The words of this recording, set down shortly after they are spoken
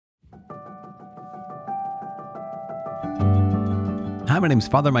Hi, my name is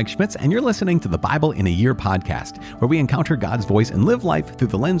Father Mike Schmitz, and you're listening to the Bible in a Year podcast, where we encounter God's voice and live life through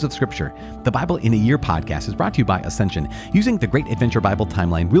the lens of Scripture. The Bible in a Year podcast is brought to you by Ascension. Using the Great Adventure Bible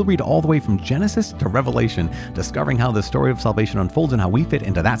timeline, we'll read all the way from Genesis to Revelation, discovering how the story of salvation unfolds and how we fit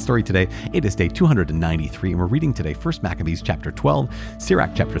into that story today. It is day 293, and we're reading today 1 Maccabees chapter 12,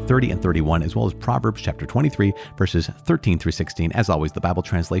 Sirach chapter 30 and 31, as well as Proverbs chapter 23, verses 13 through 16. As always, the Bible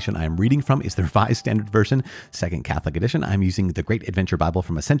translation I am reading from is the Revised Standard Version, Second Catholic Edition. I'm using the Great Adventure Bible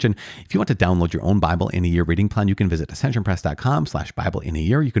from Ascension. If you want to download your own Bible in a Year reading plan, you can visit ascensionpress.com/Bible in a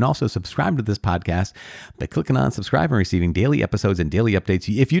Year. You can also subscribe to this podcast by clicking on subscribe and receiving daily episodes and daily updates.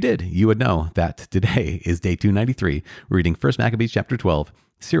 If you did, you would know that today is day 293. We're reading 1 Maccabees chapter 12,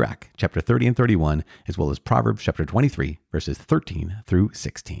 Sirach chapter 30 and 31, as well as Proverbs chapter 23, verses 13 through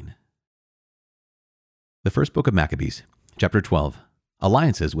 16. The first book of Maccabees, chapter 12,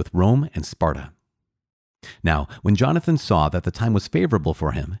 Alliances with Rome and Sparta. Now, when Jonathan saw that the time was favorable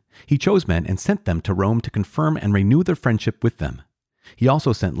for him, he chose men and sent them to Rome to confirm and renew their friendship with them. He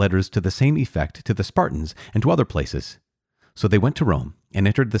also sent letters to the same effect to the Spartans and to other places. So they went to Rome and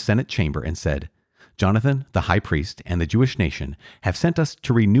entered the Senate chamber and said, Jonathan, the high priest, and the Jewish nation have sent us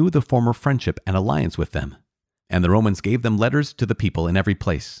to renew the former friendship and alliance with them. And the Romans gave them letters to the people in every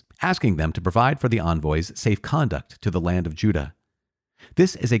place, asking them to provide for the envoys safe conduct to the land of Judah.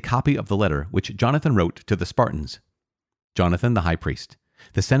 This is a copy of the letter which Jonathan wrote to the Spartans. Jonathan the high priest,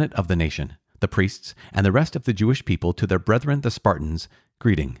 the senate of the nation, the priests, and the rest of the Jewish people to their brethren the Spartans,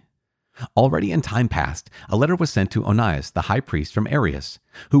 greeting. Already in time past, a letter was sent to Onias the high priest from Arius,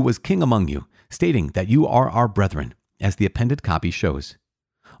 who was king among you, stating that you are our brethren, as the appended copy shows.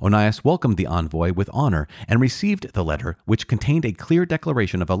 Onias welcomed the envoy with honor and received the letter, which contained a clear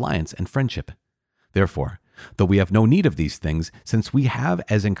declaration of alliance and friendship. Therefore, though we have no need of these things, since we have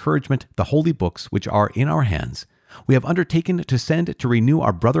as encouragement the holy books which are in our hands, we have undertaken to send to renew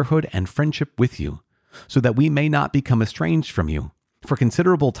our brotherhood and friendship with you, so that we may not become estranged from you, for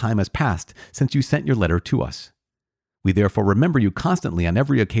considerable time has passed since you sent your letter to us. We therefore remember you constantly on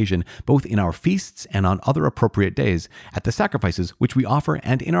every occasion, both in our feasts and on other appropriate days, at the sacrifices which we offer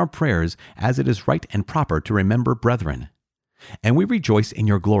and in our prayers, as it is right and proper to remember brethren. And we rejoice in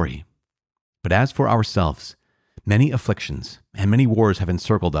your glory. But as for ourselves, many afflictions and many wars have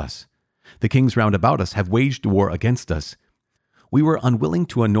encircled us. The kings round about us have waged war against us. We were unwilling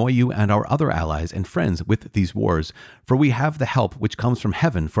to annoy you and our other allies and friends with these wars, for we have the help which comes from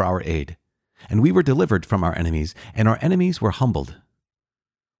heaven for our aid. And we were delivered from our enemies, and our enemies were humbled.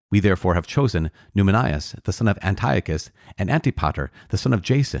 We therefore have chosen Numenias, the son of Antiochus, and Antipater, the son of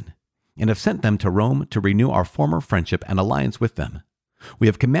Jason, and have sent them to Rome to renew our former friendship and alliance with them. We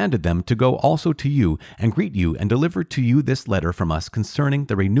have commanded them to go also to you and greet you and deliver to you this letter from us concerning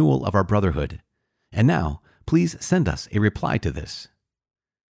the renewal of our brotherhood. And now, please send us a reply to this.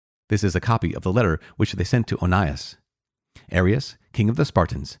 This is a copy of the letter which they sent to Onias. Arius, king of the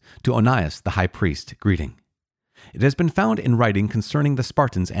Spartans, to Onias the high priest, greeting. It has been found in writing concerning the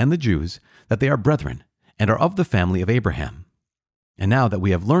Spartans and the Jews that they are brethren and are of the family of Abraham. And now that we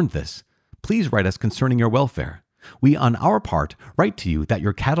have learned this, please write us concerning your welfare. We, on our part, write to you that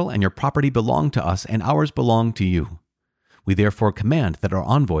your cattle and your property belong to us and ours belong to you. We therefore command that our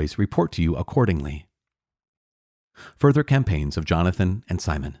envoys report to you accordingly. Further campaigns of Jonathan and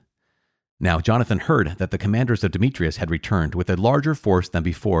Simon. Now Jonathan heard that the commanders of Demetrius had returned with a larger force than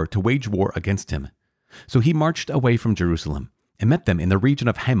before to wage war against him. So he marched away from Jerusalem and met them in the region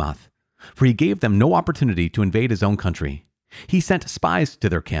of Hamath, for he gave them no opportunity to invade his own country. He sent spies to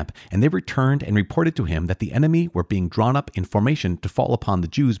their camp, and they returned and reported to him that the enemy were being drawn up in formation to fall upon the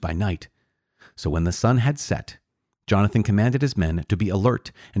Jews by night. So when the sun had set, Jonathan commanded his men to be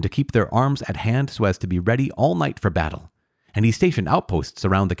alert and to keep their arms at hand so as to be ready all night for battle, and he stationed outposts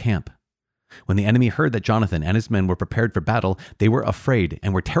around the camp. When the enemy heard that Jonathan and his men were prepared for battle, they were afraid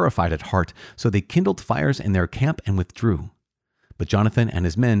and were terrified at heart, so they kindled fires in their camp and withdrew. But Jonathan and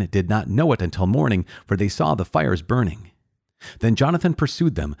his men did not know it until morning, for they saw the fires burning. Then Jonathan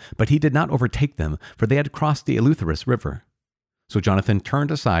pursued them, but he did not overtake them, for they had crossed the Eleutherus river. So Jonathan turned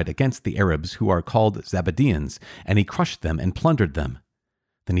aside against the Arabs, who are called Zabadeans, and he crushed them and plundered them.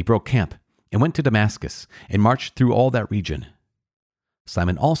 Then he broke camp and went to Damascus, and marched through all that region.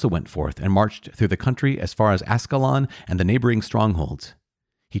 Simon also went forth and marched through the country as far as Ascalon and the neighboring strongholds.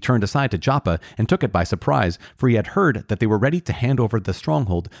 He turned aside to Joppa and took it by surprise, for he had heard that they were ready to hand over the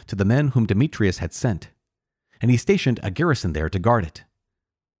stronghold to the men whom Demetrius had sent. And he stationed a garrison there to guard it.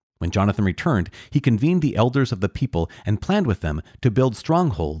 When Jonathan returned, he convened the elders of the people and planned with them to build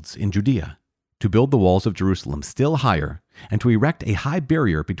strongholds in Judea, to build the walls of Jerusalem still higher, and to erect a high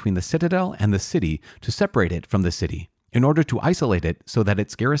barrier between the citadel and the city to separate it from the city, in order to isolate it so that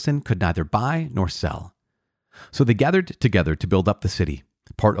its garrison could neither buy nor sell. So they gathered together to build up the city.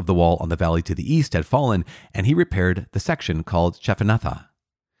 Part of the wall on the valley to the east had fallen, and he repaired the section called Shephanatha.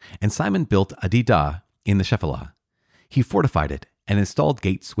 And Simon built Adidah in the Shephelah. He fortified it and installed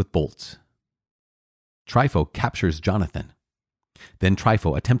gates with bolts. Trypho captures Jonathan. Then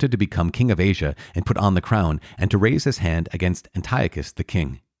Trypho attempted to become king of Asia and put on the crown and to raise his hand against Antiochus the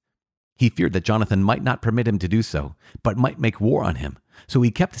king. He feared that Jonathan might not permit him to do so, but might make war on him. So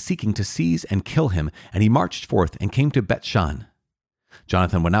he kept seeking to seize and kill him, and he marched forth and came to Bethshan.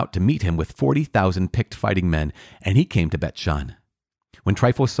 Jonathan went out to meet him with 40,000 picked fighting men, and he came to Bethshan. When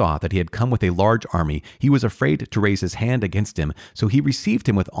Trypho saw that he had come with a large army, he was afraid to raise his hand against him, so he received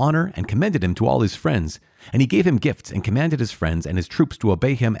him with honor and commended him to all his friends. And he gave him gifts and commanded his friends and his troops to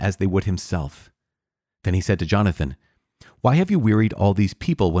obey him as they would himself. Then he said to Jonathan, "Why have you wearied all these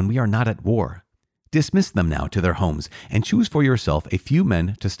people when we are not at war? Dismiss them now to their homes, and choose for yourself a few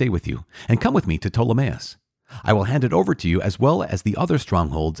men to stay with you, and come with me to Ptolemais. I will hand it over to you as well as the other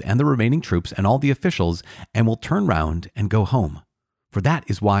strongholds and the remaining troops and all the officials, and will turn round and go home. For that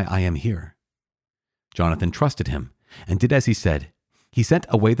is why I am here." Jonathan trusted him, and did as he said. He sent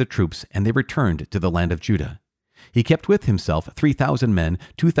away the troops, and they returned to the land of Judah. He kept with himself 3,000 men,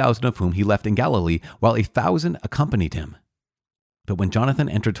 2,000 of whom he left in Galilee, while 1,000 accompanied him. But when Jonathan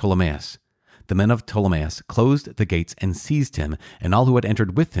entered Ptolemais, the men of Ptolemais closed the gates and seized him, and all who had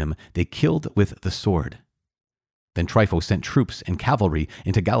entered with him they killed with the sword. Then Trypho sent troops and cavalry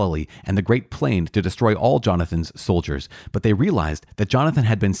into Galilee and the great plain to destroy all Jonathan's soldiers. But they realized that Jonathan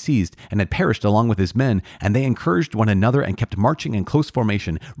had been seized and had perished along with his men, and they encouraged one another and kept marching in close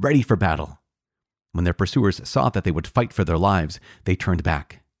formation, ready for battle. When their pursuers saw that they would fight for their lives, they turned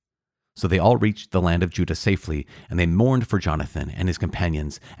back. So they all reached the land of Judah safely, and they mourned for Jonathan and his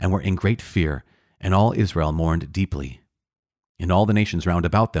companions, and were in great fear, and all Israel mourned deeply. And all the nations round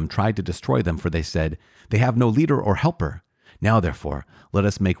about them tried to destroy them, for they said, "They have no leader or helper. Now therefore, let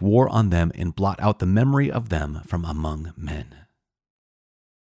us make war on them and blot out the memory of them from among men."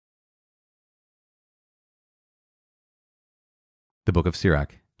 The Book of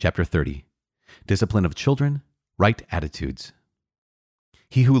Sirach, chapter 30. Discipline of children, right attitudes.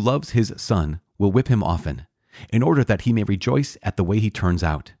 He who loves his son will whip him often, in order that he may rejoice at the way he turns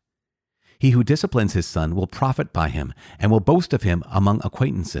out. He who disciplines his son will profit by him, and will boast of him among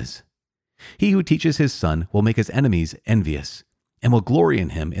acquaintances. He who teaches his son will make his enemies envious, and will glory in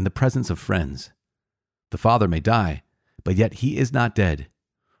him in the presence of friends. The father may die, but yet he is not dead,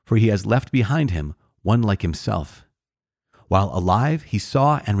 for he has left behind him one like himself. While alive he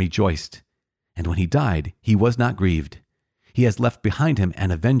saw and rejoiced, and when he died he was not grieved. He has left behind him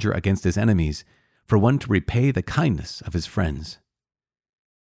an avenger against his enemies, for one to repay the kindness of his friends.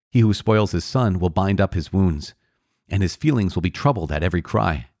 He who spoils his son will bind up his wounds, and his feelings will be troubled at every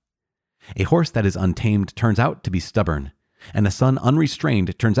cry. A horse that is untamed turns out to be stubborn, and a son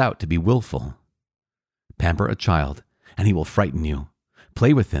unrestrained turns out to be willful. Pamper a child, and he will frighten you.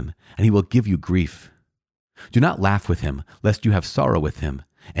 Play with him, and he will give you grief. Do not laugh with him, lest you have sorrow with him,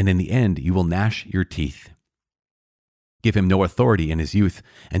 and in the end you will gnash your teeth. Give him no authority in his youth,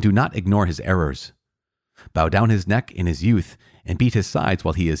 and do not ignore his errors. Bow down his neck in his youth, and beat his sides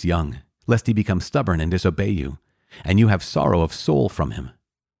while he is young, lest he become stubborn and disobey you, and you have sorrow of soul from him.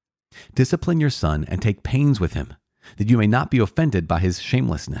 Discipline your son and take pains with him, that you may not be offended by his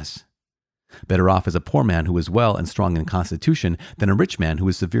shamelessness. Better off is a poor man who is well and strong in constitution than a rich man who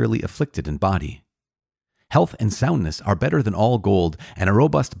is severely afflicted in body. Health and soundness are better than all gold, and a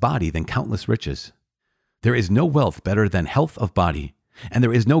robust body than countless riches. There is no wealth better than health of body, and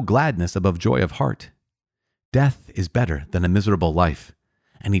there is no gladness above joy of heart. Death is better than a miserable life,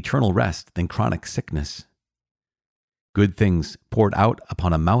 and eternal rest than chronic sickness. Good things poured out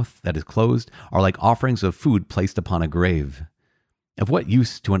upon a mouth that is closed are like offerings of food placed upon a grave. Of what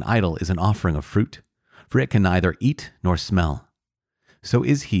use to an idol is an offering of fruit? For it can neither eat nor smell. So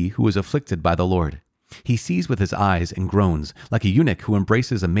is he who is afflicted by the Lord. He sees with his eyes and groans, like a eunuch who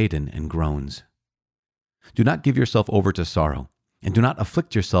embraces a maiden and groans. Do not give yourself over to sorrow, and do not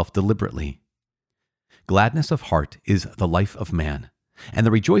afflict yourself deliberately. Gladness of heart is the life of man, and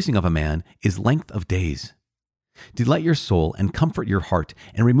the rejoicing of a man is length of days. Delight your soul and comfort your heart,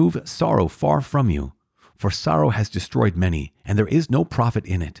 and remove sorrow far from you, for sorrow has destroyed many, and there is no profit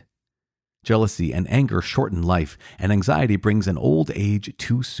in it. Jealousy and anger shorten life, and anxiety brings an old age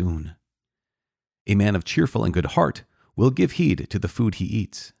too soon. A man of cheerful and good heart will give heed to the food he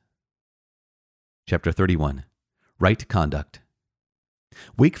eats. Chapter 31. Right conduct.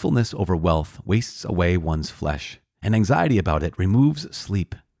 Wakefulness over wealth wastes away one's flesh, and anxiety about it removes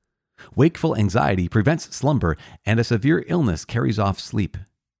sleep. Wakeful anxiety prevents slumber, and a severe illness carries off sleep.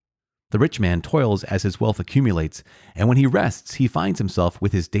 The rich man toils as his wealth accumulates, and when he rests, he finds himself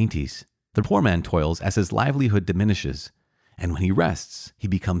with his dainties. The poor man toils as his livelihood diminishes, and when he rests, he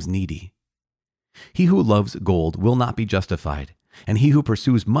becomes needy. He who loves gold will not be justified, and he who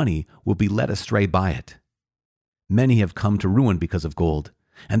pursues money will be led astray by it. Many have come to ruin because of gold,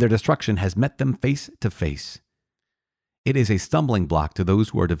 and their destruction has met them face to face. It is a stumbling block to those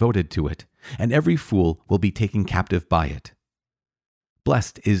who are devoted to it, and every fool will be taken captive by it.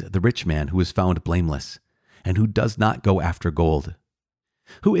 Blessed is the rich man who is found blameless, and who does not go after gold.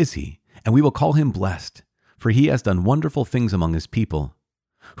 Who is he? And we will call him blessed, for he has done wonderful things among his people.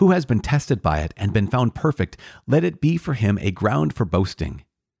 Who has been tested by it and been found perfect, let it be for him a ground for boasting.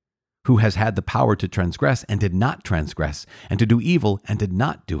 Who has had the power to transgress and did not transgress, and to do evil and did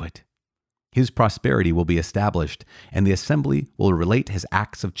not do it. His prosperity will be established, and the assembly will relate his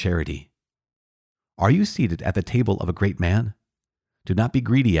acts of charity. Are you seated at the table of a great man? Do not be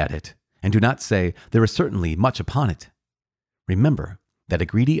greedy at it, and do not say, there is certainly much upon it. Remember that a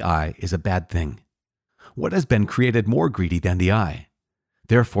greedy eye is a bad thing. What has been created more greedy than the eye?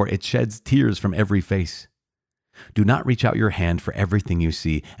 Therefore it sheds tears from every face. Do not reach out your hand for everything you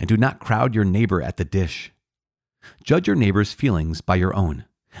see, and do not crowd your neighbor at the dish. Judge your neighbor's feelings by your own,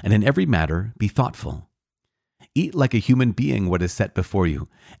 and in every matter be thoughtful. Eat like a human being what is set before you,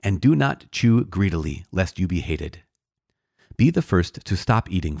 and do not chew greedily, lest you be hated. Be the first to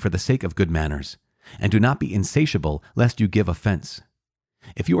stop eating for the sake of good manners, and do not be insatiable, lest you give offense.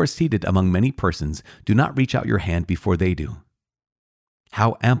 If you are seated among many persons, do not reach out your hand before they do.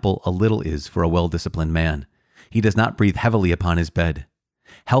 How ample a little is for a well-disciplined man. He does not breathe heavily upon his bed.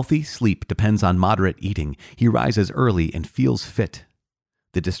 Healthy sleep depends on moderate eating. He rises early and feels fit.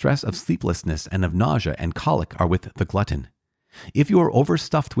 The distress of sleeplessness and of nausea and colic are with the glutton. If you are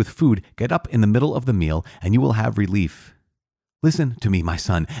overstuffed with food, get up in the middle of the meal, and you will have relief. Listen to me, my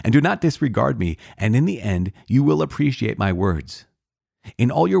son, and do not disregard me, and in the end you will appreciate my words.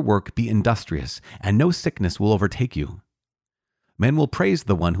 In all your work be industrious, and no sickness will overtake you. Men will praise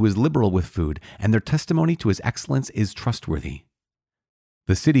the one who is liberal with food, and their testimony to his excellence is trustworthy.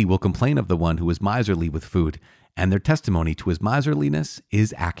 The city will complain of the one who is miserly with food, and their testimony to his miserliness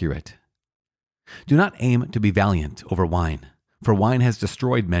is accurate. Do not aim to be valiant over wine, for wine has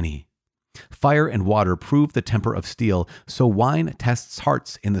destroyed many. Fire and water prove the temper of steel, so wine tests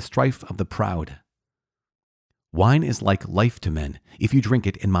hearts in the strife of the proud. Wine is like life to men, if you drink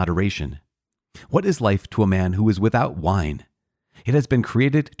it in moderation. What is life to a man who is without wine? It has been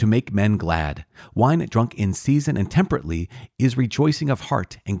created to make men glad. Wine drunk in season and temperately is rejoicing of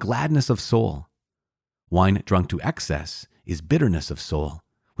heart and gladness of soul. Wine drunk to excess is bitterness of soul,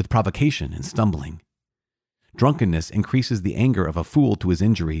 with provocation and stumbling. Drunkenness increases the anger of a fool to his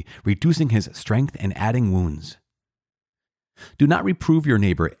injury, reducing his strength and adding wounds. Do not reprove your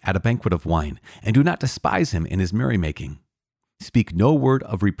neighbor at a banquet of wine, and do not despise him in his merrymaking. Speak no word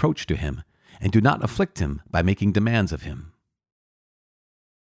of reproach to him, and do not afflict him by making demands of him.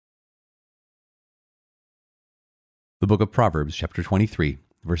 The book of Proverbs, chapter 23,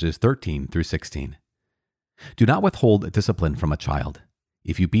 verses 13 through 16. Do not withhold discipline from a child.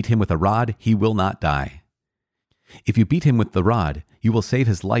 If you beat him with a rod, he will not die. If you beat him with the rod, you will save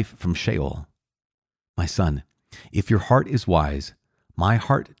his life from Sheol. My son, if your heart is wise, my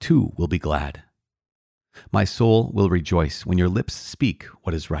heart too will be glad. My soul will rejoice when your lips speak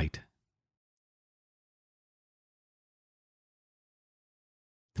what is right.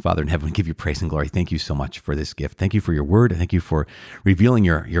 Father in heaven, we give you praise and glory. Thank you so much for this gift. Thank you for your word. Thank you for revealing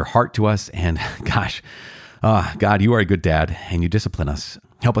your heart to us. And gosh, God, you are a good dad, and you discipline us.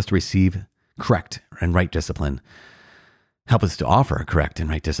 Help us to receive correct and right discipline. Help us to offer correct and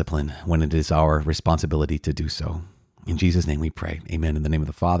right discipline when it is our responsibility to do so. In Jesus' name we pray. Amen. In the name of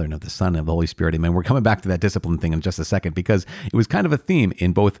the Father, and of the Son, and of the Holy Spirit. Amen. We're coming back to that discipline thing in just a second, because it was kind of a theme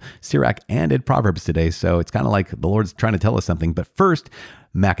in both Sirach and in Proverbs today. So it's kind of like the Lord's trying to tell us something. But first,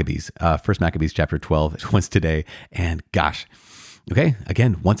 Maccabees. First Maccabees chapter 12 was today. And gosh, okay,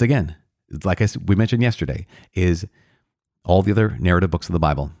 once again, like we mentioned yesterday, is all the other narrative books of the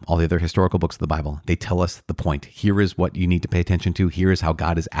Bible, all the other historical books of the Bible, they tell us the point. Here is what you need to pay attention to. Here is how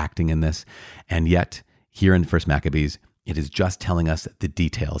God is acting in this. And yet, here in First Maccabees, it is just telling us the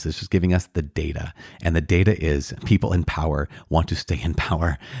details. It's just giving us the data. And the data is people in power want to stay in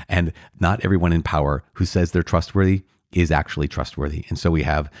power. And not everyone in power who says they're trustworthy is actually trustworthy. And so we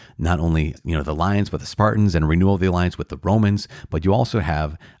have not only, the alliance with the Spartans and renewal of the alliance with the Romans, but you also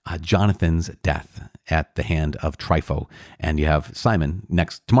have Jonathan's death at the hand of Trypho. And you have Simon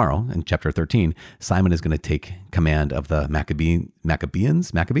tomorrow in chapter 13. Simon is going to take command of the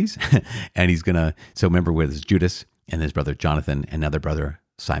Maccabees, and he's going to, so remember where there's Judas and his brother Jonathan and another brother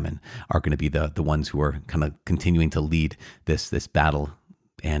Simon are going to be the ones who are kind of continuing to lead this battle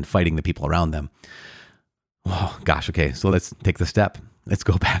and fighting the people around them. Oh, gosh. Okay. So let's take the step. Let's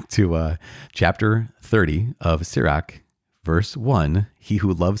go back to chapter 30 of Sirach, verse 1. He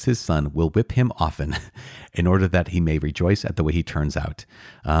who loves his son will whip him often in order that he may rejoice at the way he turns out.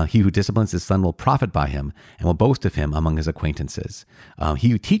 He who disciplines his son will profit by him and will boast of him among his acquaintances. He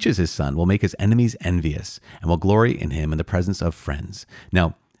who teaches his son will make his enemies envious and will glory in him in the presence of friends.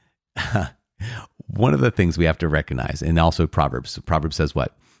 Now, one of the things we have to recognize, and also Proverbs says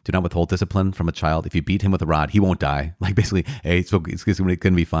what? Do not withhold discipline from a child. If you beat him with a rod, he won't die. Like basically, hey, it's going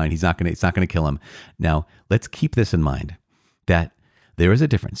to be fine. It's not going to kill him. Now, let's keep this in mind, that there is a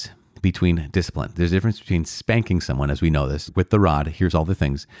difference between discipline. There's a difference between spanking someone, as we know this, with the rod, here's all the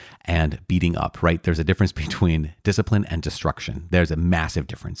things, and beating up, right? There's a difference between discipline and destruction. There's a massive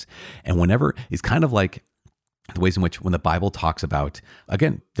difference. And whenever, it's kind of like the ways in which when the Bible talks about,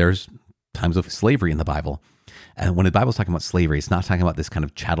 again, there's times of slavery in the Bible. And when the Bible's talking about slavery, it's not talking about this kind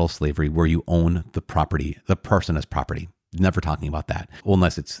of chattel slavery where you own the property, the person as property. Never talking about that. Well,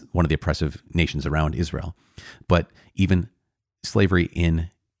 unless it's one of the oppressive nations around Israel. But even slavery in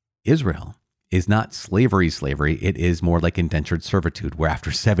Israel is not slavery. It is more like indentured servitude, where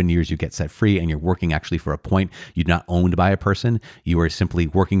after 7 years you get set free and you're working actually for a point. You're not owned by a person. You are simply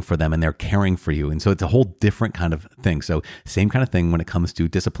working for them and they're caring for you. And so it's a whole different kind of thing. So same kind of thing when it comes to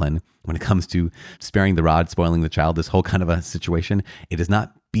discipline, when it comes to sparing the rod, spoiling the child, this whole kind of a situation. It is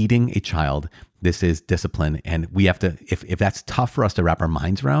not beating a child. This is discipline. And we have to, if that's tough for us to wrap our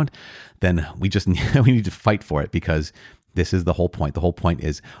minds around, then we need to fight for it, because this is the whole point. The whole point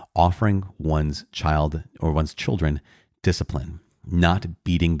is offering one's child or one's children discipline, not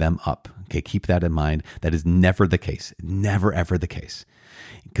beating them up. Okay, keep that in mind. That is never the case. Never, ever the case.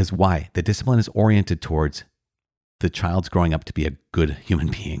 Because why? The discipline is oriented towards the child's growing up to be a good human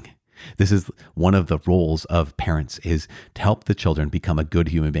being. This is one of the roles of parents, is to help the children become a good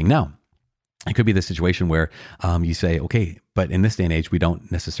human being. Now, it could be the situation where you say, okay, but in this day and age, we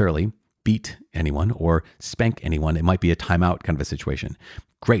don't necessarily beat anyone or spank anyone. It might be a timeout kind of a situation.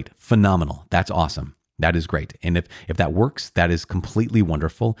 Great, phenomenal. That's awesome. That is great. And if that works, that is completely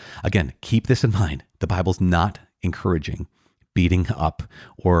wonderful. Again, keep this in mind. The Bible's not encouraging beating up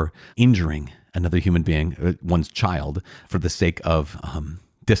or injuring another human being, one's child, for the sake of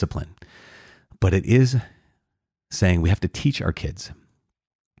discipline. But it is saying we have to teach our kids.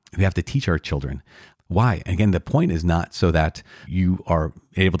 We have to teach our children. Why? Again, the point is not so that you are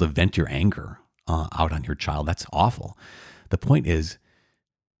able to vent your anger out on your child. That's awful. The point is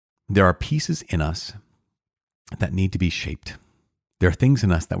there are pieces in us that need to be shaped. There are things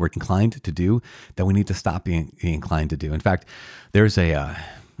in us that we're inclined to do that we need to stop being inclined to do. In fact, there's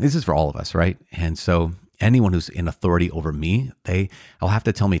this is for all of us, right? And so anyone who's in authority over me, they'll have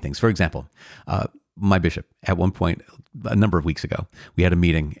to tell me things. For example, my bishop, at one point, a number of weeks ago, we had a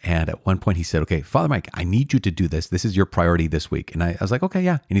meeting, and at one point he said, okay, Father Mike, I need you to do this. This is your priority this week. And I was like, okay,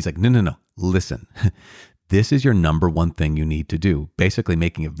 yeah. And he's like, no, listen, this is your number one thing you need to do. Basically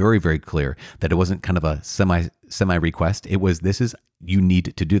making it very, very clear that it wasn't kind of a semi request. It was, you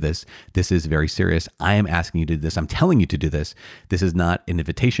need to do this. This is very serious. I am asking you to do this. I'm telling you to do this. This is not an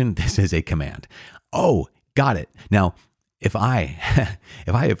invitation. This is a command. Oh, got it. Now, if I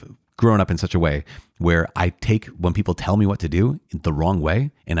have grown up in such a way where I take when people tell me what to do the wrong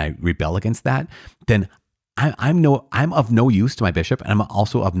way and I rebel against that, then I'm of no use to my bishop, and I'm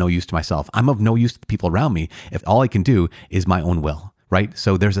also of no use to myself. I'm of no use to the people around me if all I can do is my own will, right?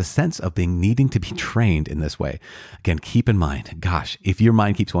 So there's a sense of needing to be trained in this way. Again, keep in mind, gosh, if your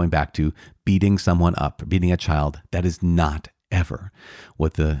mind keeps going back to beating someone up, beating a child, that is not ever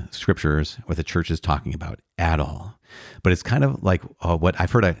what the scriptures or the church is talking about at all. But it's kind of like what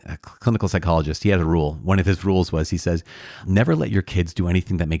I've heard a clinical psychologist, he had a rule. One of his rules was, he says, never let your kids do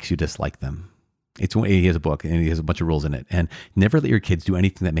anything that makes you dislike them. He has a book and he has a bunch of rules in it. And never let your kids do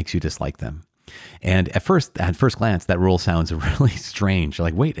anything that makes you dislike them. And at first glance, that rule sounds really strange. You're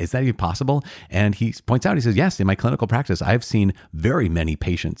like, wait, is that even possible? And he points out, he says, yes, in my clinical practice, I've seen very many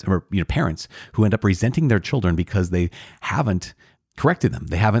patients or parents who end up resenting their children because they haven't corrected them.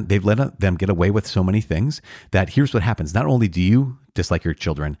 They've let them get away with so many things that here's what happens. Not only do you dislike your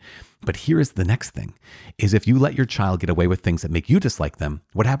children, but here is the next thing, is if you let your child get away with things that make you dislike them,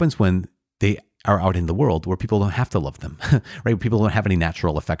 what happens when they are out in the world where people don't have to love them, right? People don't have any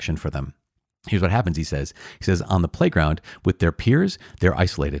natural affection for them. Here's what happens, he says. He says, on the playground with their peers, they're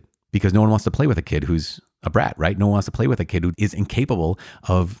isolated because no one wants to play with a kid who's a brat, right? No one wants to play with a kid who is incapable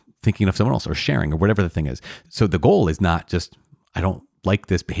of thinking of someone else or sharing or whatever the thing is. So the goal is not just, I don't like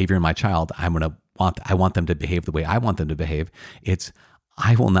this behavior in my child. I want them to behave the way I want them to behave. It's,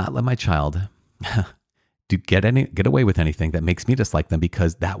 I will not let my child to get away with anything that makes me dislike them,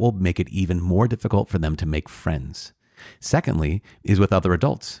 because that will make it even more difficult for them to make friends. Secondly, is with other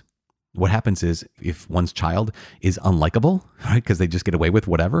adults. What happens is if one's child is unlikable, right, because they just get away with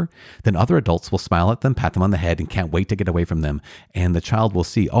whatever, then other adults will smile at them, pat them on the head, and can't wait to get away from them. And the child will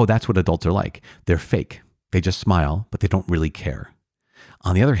see, oh, that's what adults are like. They're fake. They just smile, but they don't really care.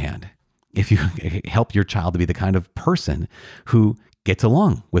 On the other hand, if you help your child to be the kind of person who gets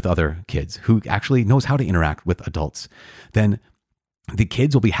along with other kids, who actually knows how to interact with adults, then the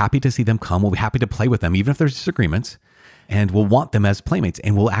kids will be happy to see them come, will be happy to play with them, even if there's disagreements, and will want them as playmates,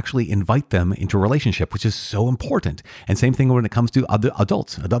 and will actually invite them into a relationship, which is so important. And same thing when it comes to other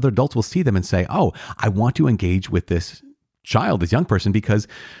adults. Other adults will see them and say, oh, I want to engage with this child, this young person, because,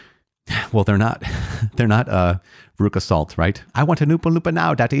 well, they're not Veruca Salt, right? I want a Noopa Loopa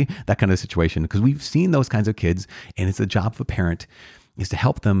now, daddy. That kind of situation. Because we've seen those kinds of kids, and it's the job of a parent is to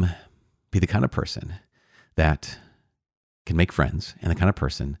help them be the kind of person that can make friends and the kind of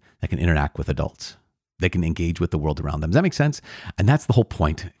person that can interact with adults. They can engage with the world around them. Does that make sense? And that's the whole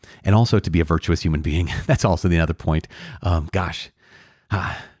point. And also to be a virtuous human being. That's also the other point. Does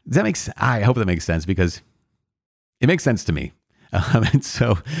that make sense? I hope that makes sense, because it makes sense to me. And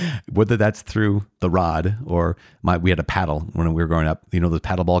so whether that's through the rod or we had a paddle when we were growing up, those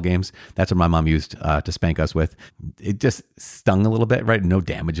paddle ball games, that's what my mom used to spank us with. It just stung a little bit, right? No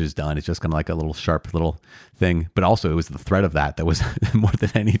damage is done. It's just kind of like a little sharp little thing. But also it was the threat of that was more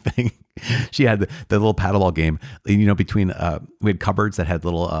than anything. She had the little paddle ball game, between, we had cupboards that had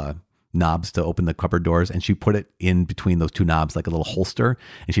little, knobs to open the cupboard doors, and she put it in between those two knobs like a little holster,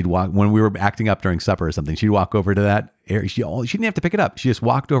 and she'd walk when we were acting up during supper or something, she'd walk over to that area. She didn't have to pick it up. She just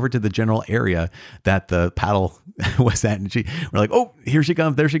walked over to the general area that the paddle was at, and we're like, oh, here she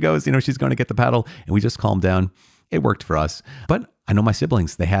comes, there she goes, she's going to get the paddle, and we just calmed down. It worked for us. But I know my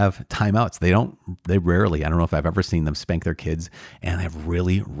siblings, they have timeouts. They rarely, I don't know if I've ever seen them spank their kids, and they have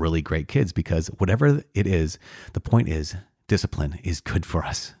really, really great kids, because whatever it is, the point is discipline is good for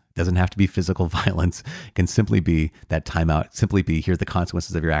us. It doesn't have to be physical violence. It can simply be that timeout, simply be, here's the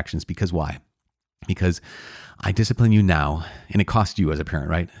consequences of your actions. Because why? Because I discipline you now, and it costs you as a parent,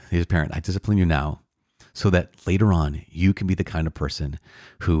 right? As a parent, I discipline you now so that later on you can be the kind of person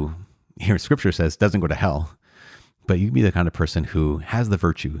who, here Scripture says, doesn't go to hell, but you can be the kind of person who has the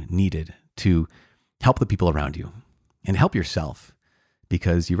virtue needed to help the people around you and help yourself,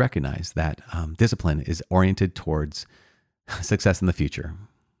 because you recognize that discipline is oriented towards success in the future.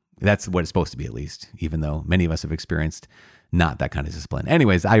 That's what it's supposed to be, at least, even though many of us have experienced not that kind of discipline.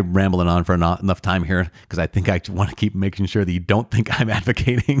 Anyways, I'm rambling on for not enough time here, because I think I want to keep making sure that you don't think I'm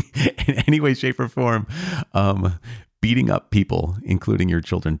advocating in any way, shape, or form beating up people, including your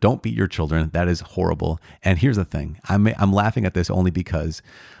children. Don't beat your children. That is horrible. And here's the thing. I'm laughing at this only because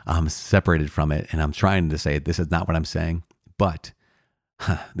I'm separated from it, and I'm trying to say this is not what I'm saying. But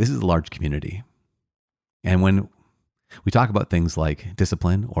this is a large community. And when we talk about things like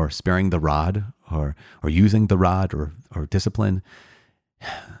discipline or sparing the rod or using the rod or discipline,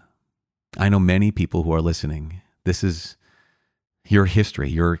 I know many people who are listening. This is your history,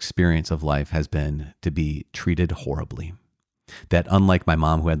 your experience of life has been to be treated horribly. That unlike my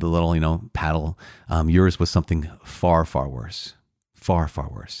mom who had the little, paddle, yours was something far, far worse. Far, far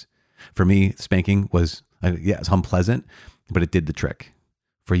worse. For me, spanking was, it's unpleasant, but it did the trick.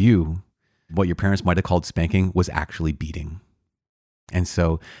 For you, what your parents might have called spanking was actually beating. And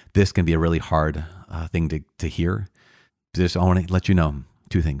so this can be a really hard thing to hear. Just I want to let you know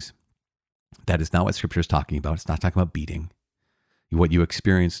two things. That is not what Scripture is talking about. It's not talking about beating. What you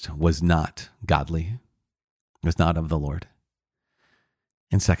experienced was not godly. It was not of the Lord.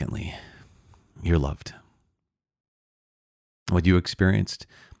 And secondly, you're loved. What you experienced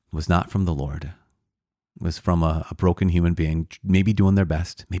was not from the Lord. Was from a broken human being, maybe doing their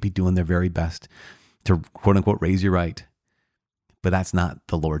best, maybe doing their very best to quote unquote raise you right. But that's not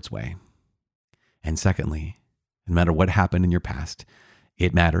the Lord's way. And secondly, no matter what happened in your past,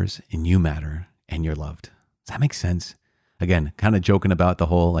 it matters and you matter and you're loved. Does that make sense? Again, kind of joking about the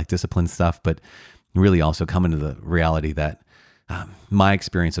whole discipline stuff, but really also coming to the reality that my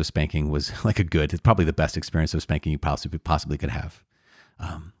experience of spanking was it's probably the best experience of spanking you possibly could have.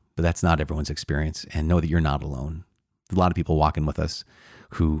 But that's not everyone's experience, and know that you're not alone. There's a lot of people walking with us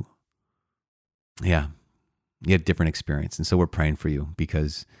who Yeah, you had a different experience. And so we're praying for you,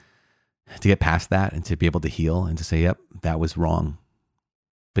 because to get past that and to be able to heal and to say, yep, that was wrong,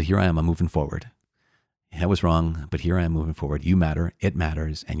 but here I am, I'm moving forward. That was wrong, but here I am moving forward. You matter, it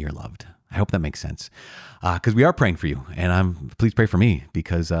matters, and you're loved. I hope that makes sense. Because we are praying for you, and please pray for me,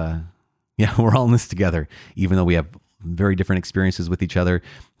 because we're all in this together. Even though we have very different experiences with each other,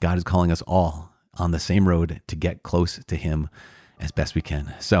 God is calling us all on the same road to get close to Him as best we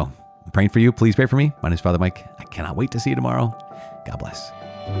can. So I'm praying for you. Please pray for me. My name is Father Mike. I cannot wait to see you tomorrow. God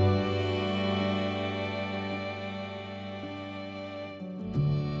bless.